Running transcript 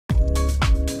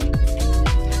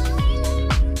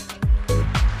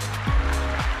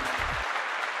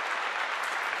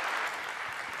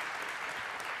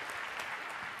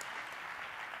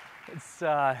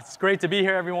It's great to be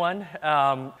here, everyone.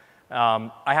 I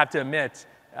have to admit,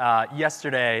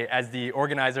 yesterday, as the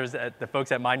organizers, the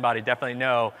folks at Mindbody definitely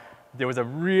know, there was a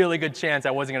really good chance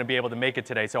I wasn't going to be able to make it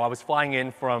today. So I was flying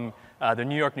in from the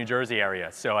New York, New Jersey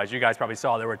area. So as you guys probably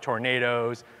saw, there were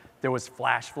tornadoes, there was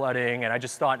flash flooding, and I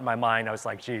just thought in my mind, I was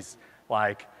like, geez,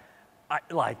 I'm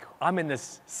in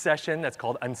this session that's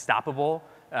called Unstoppable,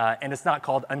 and it's not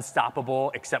called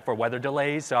Unstoppable except for weather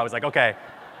delays. So I was like, okay,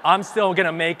 I'm still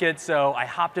gonna make it. So I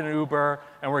hopped in an Uber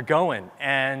and we're going.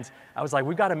 And I was like,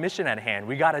 we've got a mission at hand.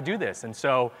 We gotta do this. And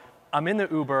so I'm in the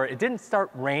Uber. It didn't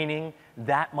start raining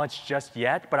that much just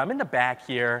yet, but I'm in the back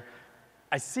here.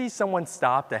 I see someone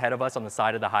stopped ahead of us on the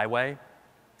side of the highway.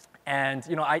 And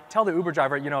I tell the Uber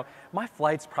driver, my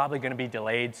flight's probably gonna be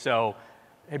delayed. So,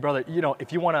 hey brother,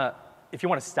 if you wanna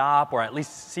stop or at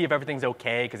least see if everything's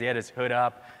okay, because he had his hood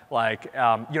up,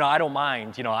 I don't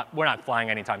mind. We're not flying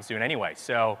anytime soon anyway.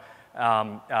 So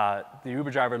the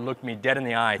Uber driver looked me dead in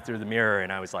the eye through the mirror,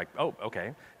 and I was like, oh,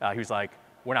 okay. He was like,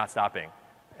 we're not stopping.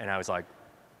 And I was like,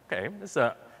 okay, this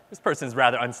person's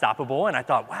rather unstoppable. And I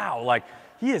thought, wow,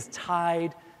 he is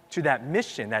tied to that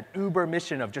mission, that Uber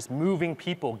mission of just moving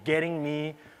people, getting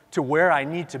me to where I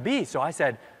need to be. So I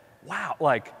said, wow,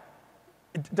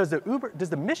 does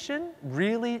the mission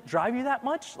really drive you that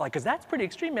much? Because that's pretty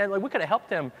extreme, man. We could have helped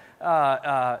him.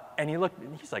 And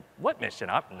he's like, what mission?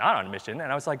 I'm not on a mission. And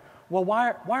I was like, well,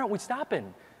 why aren't we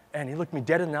stopping? And he looked me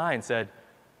dead in the eye and said,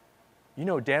 you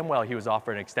know damn well he was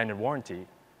offered an extended warranty.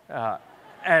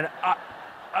 And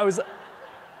I was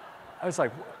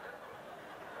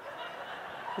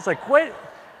like, wait,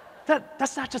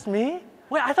 that's not just me?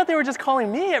 Wait, I thought they were just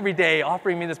calling me every day,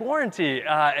 offering me this warranty.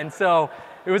 And so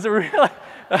it was a real,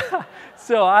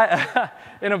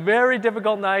 in a very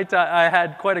difficult night, I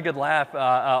had quite a good laugh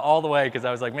all the way, because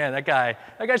I was like, man, that guy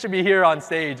should be here on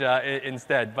stage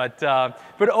instead. But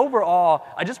overall,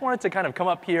 I just wanted to kind of come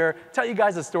up here, tell you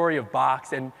guys the story of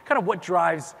Box and kind of what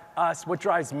drives us, what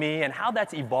drives me, and how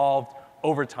that's evolved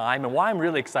over time, and why I'm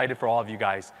really excited for all of you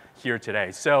guys here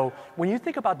today. So when you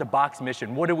think about the Box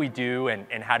mission, what do we do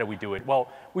and how do we do it? Well,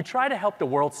 we try to help the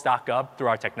world stock up through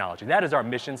our technology. That is our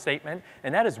mission statement,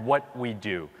 and that is what we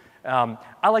do.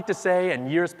 I like to say, in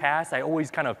years past, I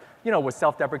always kind of, was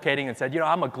self-deprecating and said,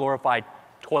 I'm a glorified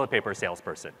toilet paper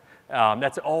salesperson.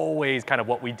 That's always kind of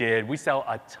what we did. We sell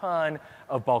a ton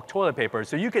of bulk toilet paper.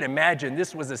 So you can imagine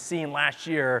this was a scene last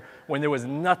year when there was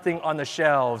nothing on the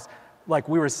shelves.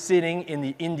 We were sitting in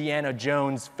the Indiana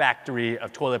Jones factory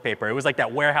of toilet paper. It was like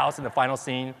that warehouse in the final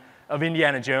scene of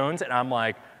Indiana Jones. And I'm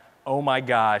like, oh my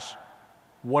gosh,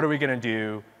 what are we going to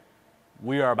do?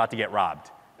 We are about to get robbed.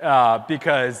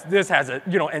 Because this has and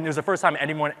it was the first time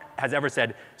anyone has ever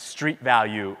said street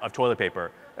value of toilet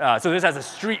paper. So this has a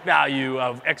street value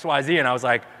of XYZ. And I was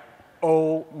like,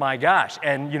 oh my gosh.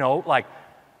 And,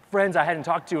 friends I hadn't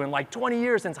talked to in 20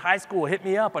 years since high school hit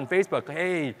me up on Facebook.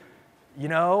 Hey,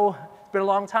 it's been a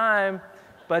long time,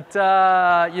 but,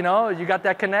 you got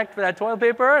that connect for that toilet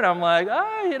paper? And I'm like,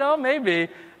 maybe.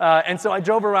 And so I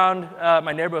drove around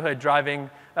my neighborhood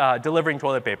delivering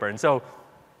toilet paper. And so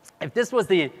if this was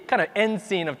the kind of end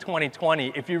scene of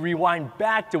 2020, if you rewind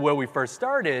back to where we first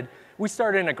started, we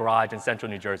started in a garage in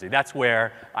central New Jersey. That's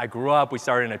where I grew up. We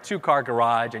started in a 2-car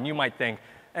garage, and you might think,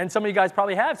 and some of you guys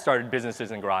probably have started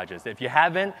businesses in garages. If you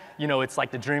haven't, it's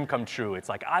like the dream come true. It's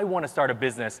like, I want to start a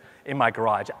business in my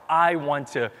garage. I want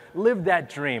to live that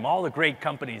dream. All the great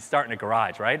companies start in a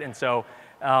garage, right? And so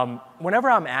whenever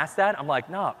I'm asked that, I'm like,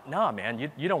 no,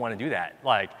 man, you don't want to do that.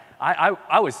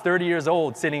 I was 30 years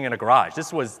old sitting in a garage.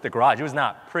 This was the garage. It was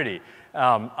not pretty.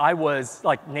 I was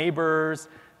neighbors,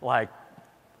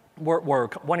 were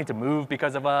wanting to move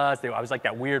because of us. I was like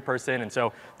that weird person. And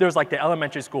so there was the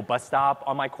elementary school bus stop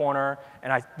on my corner.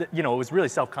 And it was really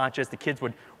self-conscious. The kids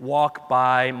would walk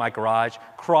by my garage,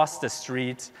 cross the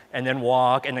street, and then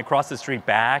walk, and then cross the street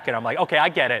back. And I'm like, okay, I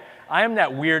get it. I am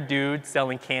that weird dude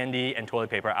selling candy and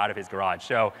toilet paper out of his garage.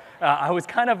 So I was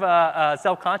kind of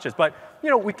self-conscious. But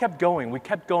we kept going. We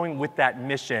kept going with that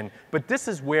mission. But this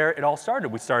is where it all started.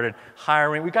 We started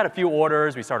hiring. We got a few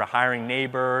orders. We started hiring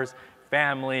neighbors,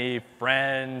 family,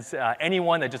 friends,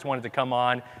 anyone that just wanted to come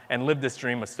on and live this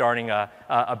dream of starting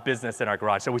a business in our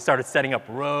garage. So we started setting up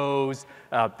rows.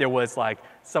 There was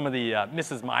some of the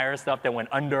Mrs. Meyer stuff that went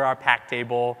under our pack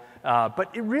table. But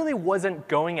it really wasn't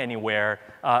going anywhere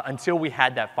until we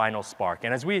had that final spark.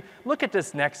 And as we look at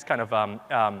this next kind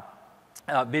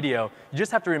of video, you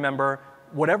just have to remember,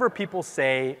 whatever people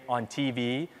say on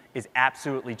TV is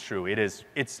absolutely true.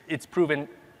 It's proven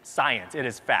science. It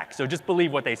is fact. So just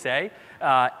believe what they say.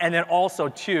 And then also,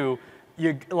 too,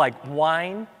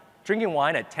 wine drinking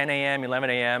wine at 10 a.m., 11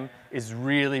 a.m. is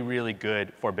really, really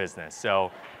good for business.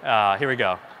 So here we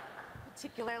go.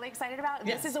 Particularly excited about.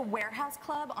 Yes. This is a warehouse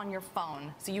club on your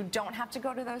phone, so you don't have to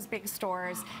go to those big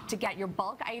stores to get your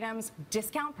bulk items,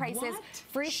 discount prices, What?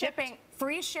 free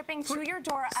shipping to your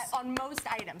door on most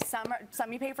items.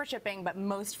 Some you pay for shipping, but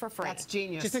most for free. That's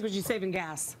genius. Just because you're saving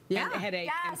gas, Yeah. and headache,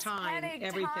 Gas, and time, headache,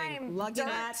 everything. time, Look dirt. at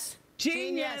that.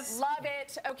 Genius. Love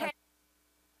it. Okay.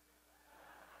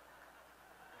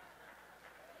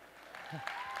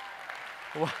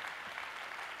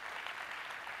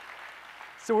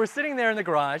 So we're sitting there in the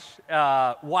garage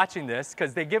watching this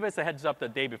because they give us a heads up the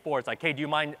day before. It's like, hey, do you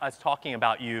mind us talking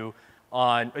about you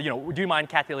on, do you mind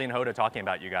Kathy Lee and Hoda talking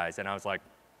about you guys? And I was like,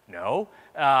 no.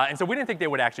 And so we didn't think they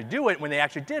would actually do it. When they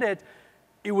actually did it,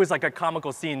 it was like a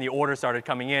comical scene. The order started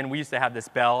coming in. We used to have this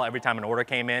bell every time an order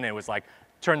came in. It was like,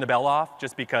 turn the bell off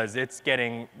just because it's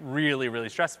getting really, really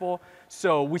stressful.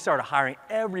 So we started hiring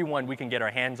everyone we can get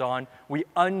our hands on. We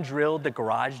undrilled the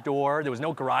garage door. There was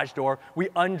no garage door. We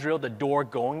undrilled the door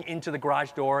going into the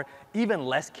garage door. Even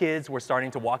less kids were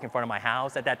starting to walk in front of my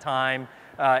house at that time.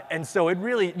 And so it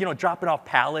really, dropping off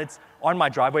pallets on my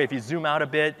driveway. If you zoom out a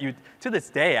bit, to this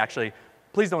day, actually,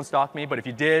 please don't stalk me, but if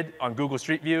you did, on Google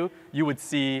Street View, you would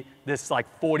see this like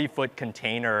 40-foot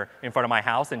container in front of my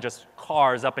house and just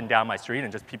cars up and down my street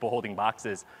and just people holding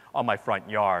boxes on my front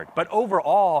yard. But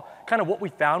overall, kind of what we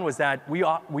found was that we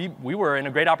were in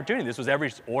a great opportunity. This was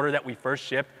every order that we first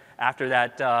shipped after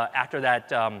that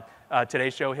Today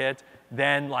Show hit,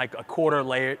 then like a quarter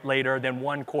later, then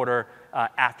 1 quarter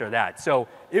after that. So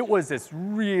it was this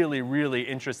really, really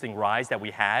interesting rise that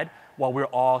we had while we're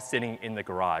all sitting in the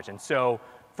garage. And so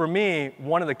for me,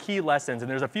 one of the key lessons,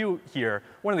 and there's a few here,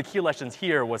 one of the key lessons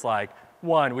here was like,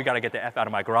 one, we got to get the F out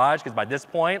of my garage, because by this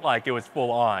point, like it was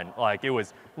full on. Like it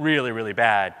was really, really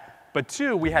bad. But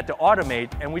two, we had to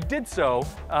automate, and we did so.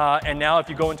 And now if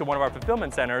you go into one of our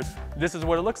fulfillment centers, this is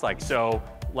what it looks like. So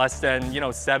less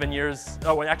than 7 years,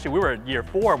 well, actually we were at year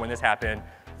 4 when this happened.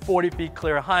 40 feet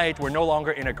clear height. We're no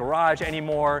longer in a garage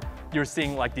anymore. You're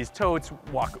seeing like these totes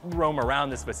roam around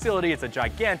this facility. It's a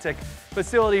gigantic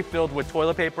facility filled with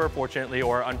toilet paper, fortunately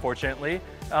or unfortunately.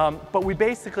 But we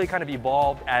basically kind of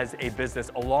evolved as a business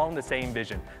along the same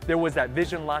vision. There was that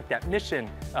vision lock, that mission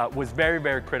was very,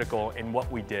 very critical in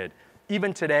what we did.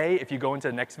 Even today, if you go into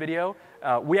the next video,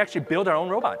 we actually build our own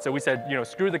robots. So we said,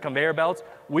 screw the conveyor belts,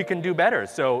 we can do better.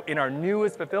 So in our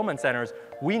newest fulfillment centers,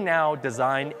 we now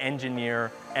design,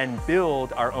 engineer, and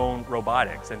build our own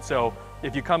robotics. And so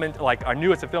if you come into like our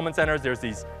newest fulfillment centers, there's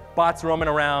these bots roaming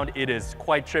around. It is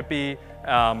quite trippy.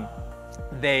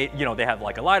 They have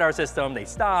like a LiDAR system, they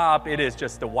stop. It is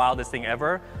just the wildest thing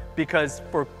ever, because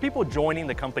for people joining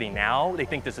the company now, they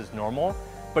think this is normal.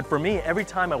 But for me, every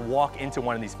time I walk into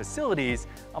one of these facilities,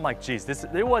 I'm like, geez,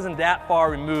 it wasn't that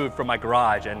far removed from my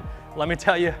garage. And let me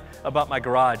tell you about my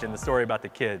garage and the story about the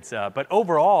kids. But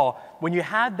overall, when you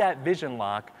have that vision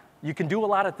lock, you can do a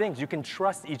lot of things. You can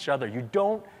trust each other. You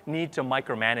don't need to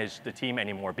micromanage the team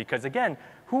anymore, because again,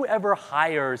 whoever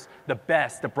hires the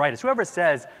best, the brightest, whoever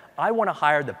says, I want to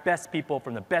hire the best people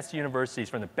from the best universities,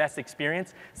 from the best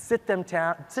experience, sit them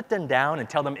down and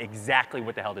tell them exactly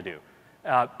what the hell to do.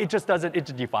 It just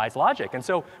defies logic. And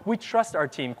so we trust our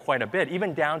team quite a bit,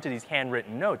 even down to these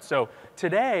handwritten notes. So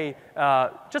today,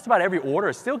 just about every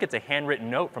order still gets a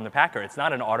handwritten note from the packer. It's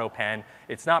not an auto pen,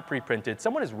 it's not pre-printed,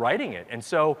 someone is writing it. And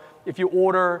so if you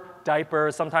order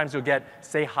diapers, sometimes you'll get,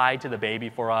 say hi to the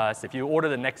baby for us. If you order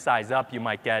the next size up, you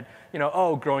might get,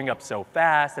 oh, growing up so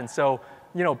fast. And so,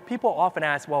 people often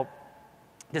ask, well,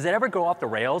 does it ever go off the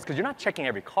rails? Because you're not checking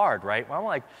every card, right? Well, I'm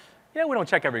like, yeah, we don't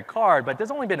check every card, but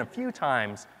there's only been a few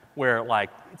times where like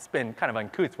it's been kind of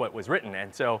uncouth what was written.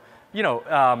 And so,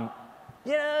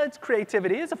 it's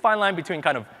creativity. It's a fine line between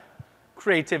kind of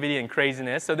creativity and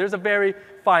craziness. So there's a very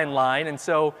fine line. And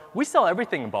so we sell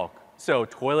everything in bulk. So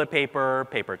toilet paper,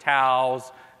 paper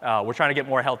towels. We're trying to get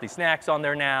more healthy snacks on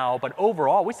there now. But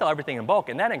overall, we sell everything in bulk,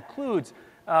 and that includes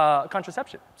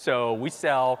contraception. So we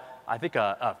sell, I think,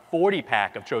 a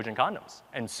 40-pack of Trojan condoms.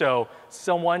 And so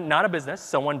someone, not a business,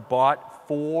 someone bought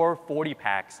 4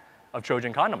 40-packs of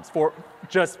Trojan condoms for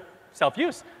just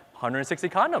self-use, 160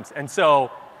 condoms. And so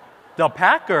the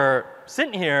packer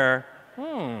sitting here,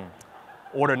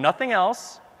 order nothing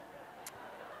else.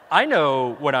 I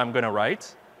know what I'm going to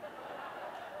write.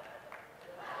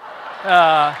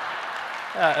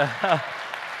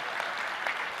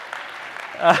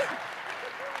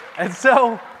 And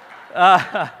so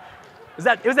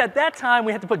it was at that time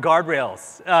we had to put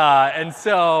guardrails.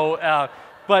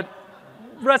 But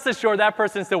rest assured, that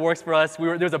person still works for us.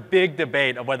 There was a big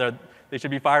debate of whether they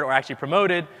should be fired or actually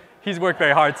promoted. he's worked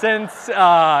very hard since.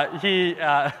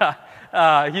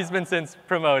 He's been since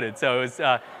promoted, so it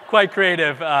was quite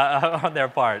creative on their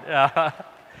part.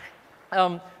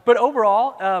 But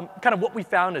overall, kind of what we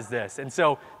found is this, and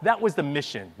so that was the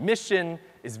mission. Mission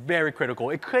is very critical.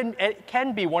 It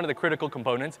can be one of the critical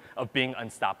components of being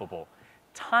unstoppable.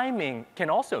 Timing can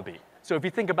also be. So if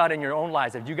you think about in your own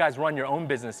lives, if you guys run your own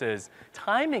businesses,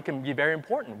 timing can be very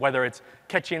important, whether it's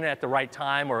catching it at the right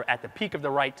time or at the peak of the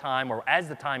right time or as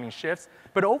the timing shifts.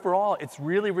 But overall, it's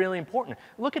really, really important.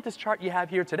 Look at this chart you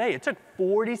have here today. It took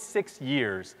 46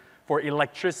 years for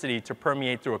electricity to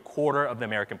permeate through a quarter of the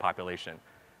American population.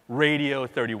 Radio,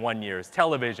 31 years.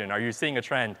 Television, are you seeing a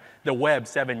trend? The web,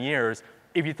 7 years.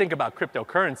 If you think about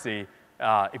cryptocurrency,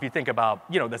 if you think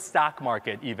about the stock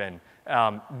market even,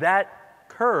 that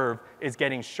curve is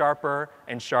getting sharper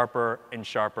and sharper and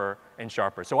sharper and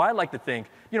sharper. So I like to think,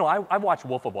 I've watched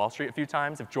Wolf of Wall Street a few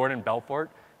times. If Jordan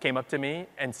Belfort came up to me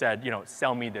and said,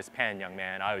 sell me this pen, young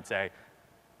man, I would say,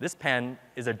 this pen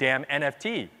is a damn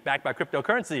NFT backed by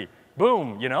cryptocurrency.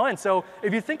 Boom, And so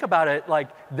if you think about it, like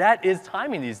that is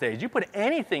timing these days. You put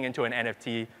anything into an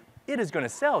NFT, it is going to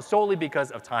sell solely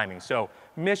because of timing. So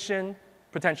mission,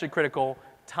 potentially critical.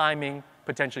 Timing,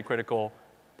 potentially critical.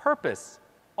 Purpose,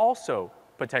 also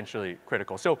potentially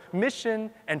critical. So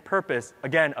mission and purpose,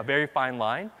 again, a very fine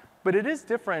line, but it is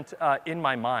different in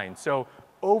my mind. So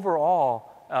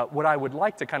overall, what I would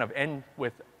like to kind of end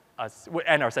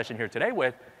our session here today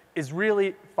with is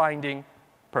really finding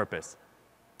purpose.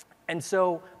 And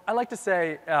so I like to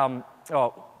say,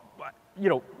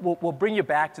 we'll bring you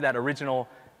back to that original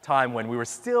time when we were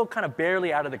still kind of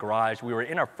barely out of the garage. We were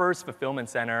in our first fulfillment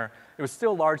center. It was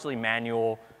still largely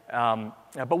manual,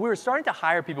 but we were starting to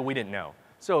hire people we didn't know.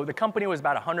 So the company was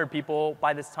about 100 people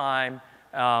by this time,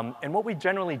 and what we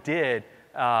generally did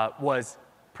was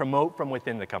promote from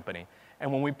within the company.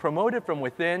 And when we promoted from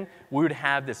within, we would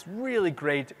have this really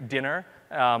great dinner.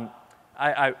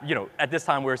 At this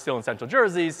time we were still in Central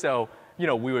Jersey, so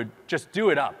we would just do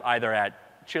it up either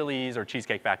at Chili's or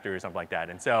Cheesecake Factory or something like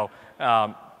that. And so,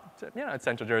 it's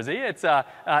Central Jersey.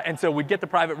 And so we'd get the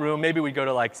private room. Maybe we'd go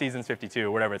to like Seasons 52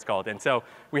 or whatever it's called. And so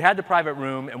we had the private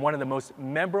room, and one of the most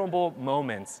memorable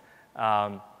moments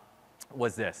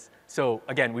was this. So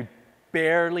again, we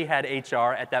barely had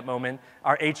HR at that moment.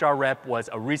 Our HR rep was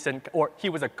he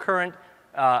was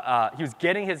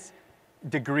getting his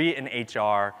degree in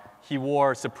HR. He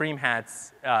wore Supreme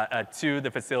hats to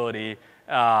the facility.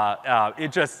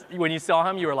 When you saw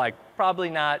him, you were like, probably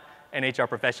not an HR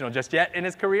professional just yet in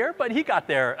his career, but he got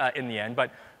there in the end.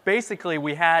 But basically,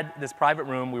 we had this private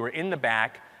room. We were in the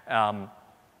back and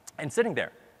sitting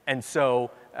there. And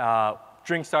so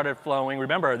drinks started flowing.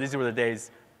 Remember, these were the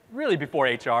days really before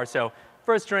HR. So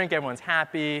first drink, everyone's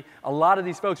happy. A lot of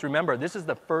these folks, remember, this is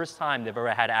the first time they've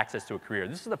ever had access to a career.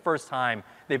 This is the first time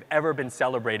they've ever been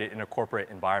celebrated in a corporate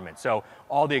environment. So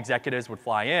all the executives would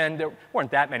fly in. There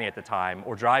weren't that many at the time,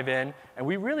 or drive in, and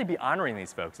we'd really be honoring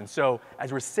these folks. And so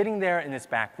as we're sitting there in this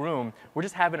back room, we're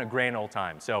just having a grand old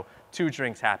time. So 2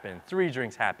 drinks happen, 3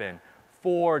 drinks happen,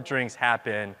 4 drinks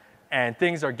happen, and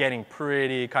things are getting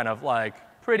pretty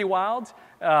wild.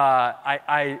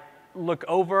 I look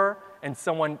over, and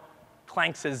someone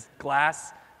clanks his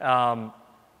glass, and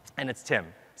it's Tim.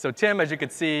 So Tim, as you can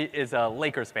see, is a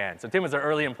Lakers fan. So Tim was an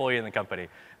early employee in the company.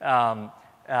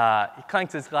 He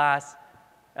clanks his glass,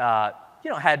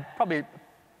 had probably a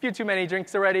few too many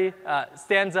drinks already,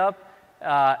 stands up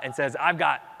and says, I've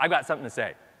got something to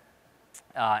say.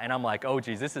 And I'm like, oh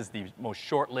geez, this is the most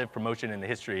short-lived promotion in the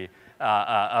history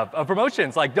of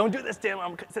promotions. Like, don't do this, Tim.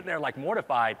 I'm sitting there like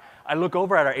mortified. I look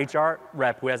over at our HR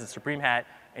rep who has a Supreme hat,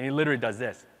 and he literally does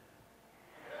this.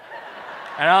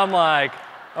 And I'm like,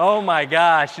 oh my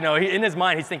gosh, in his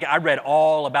mind, he's thinking, I read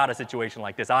all about a situation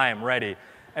like this. I am ready.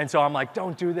 And so I'm like,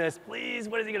 don't do this, please.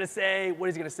 What is he going to say? What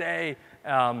is he going to say?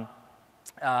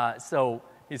 So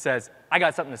he says, I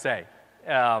got something to say.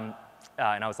 And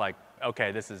I was like,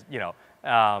 okay, this is, and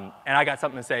I got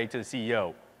something to say to the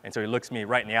CEO. And so he looks me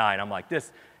right in the eye, and I'm like,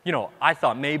 this, I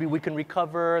thought maybe we can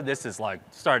recover. This is like,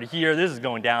 started here. This is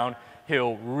going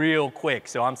downhill real quick.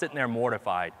 So I'm sitting there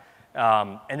mortified.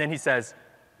 And then he says,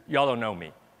 y'all don't know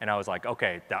me. And I was like,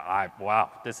 okay,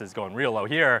 wow, this is going real low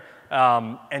here.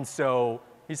 And so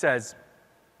he says,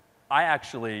 I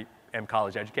actually am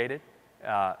college educated,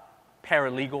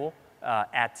 paralegal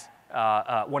at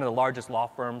one of the largest law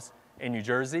firms in New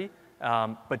Jersey.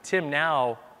 But Tim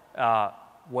now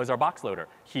was our box loader.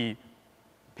 He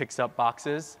picks up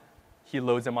boxes, he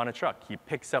loads them on a truck. He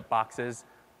picks up boxes,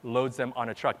 loads them on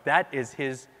a truck. That is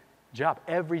his job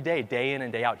every day, day in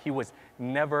and day out. He was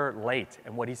never late.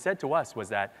 And what he said to us was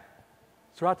that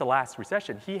throughout the last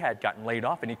recession, he had gotten laid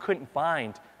off and he couldn't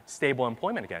find stable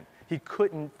employment again. He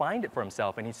couldn't find it for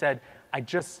himself. And he said,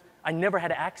 I never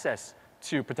had access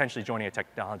to potentially joining a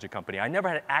technology company. I never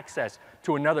had access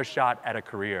to another shot at a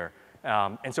career.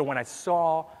 And so when I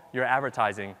saw your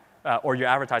advertising, or your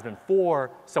advertisement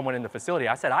for someone in the facility,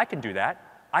 I said, I can do that.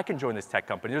 I can join this tech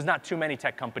company. There's not too many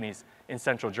tech companies in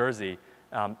Central Jersey.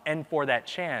 And for that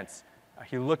chance,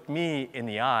 he looked me in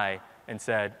the eye and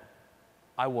said,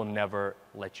 I will never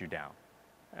let you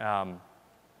down.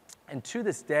 And to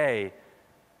this day,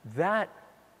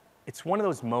 it's one of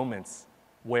those moments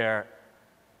where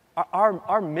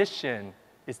our mission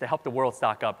is to help the world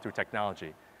stock up through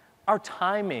technology. Our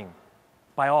timing,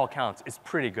 by all accounts, is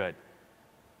pretty good.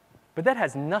 But that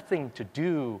has nothing to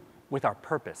do with our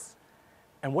purpose.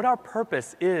 And what our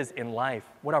purpose is in life,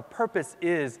 what our purpose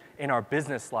is in our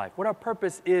business life, what our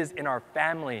purpose is in our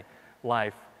family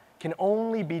life can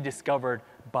only be discovered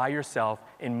by yourself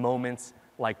in moments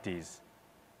like these.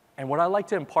 And what I'd like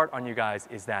to impart on you guys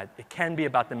is that it can be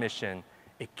about the mission,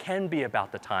 it can be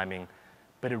about the timing,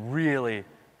 but it really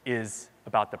is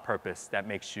about the purpose that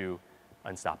makes you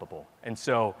unstoppable. And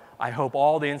so I hope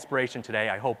all the inspiration today,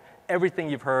 I hope everything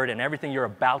you've heard and everything you're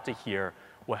about to hear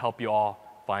will help you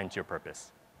all find your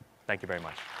purpose. Thank you very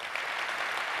much.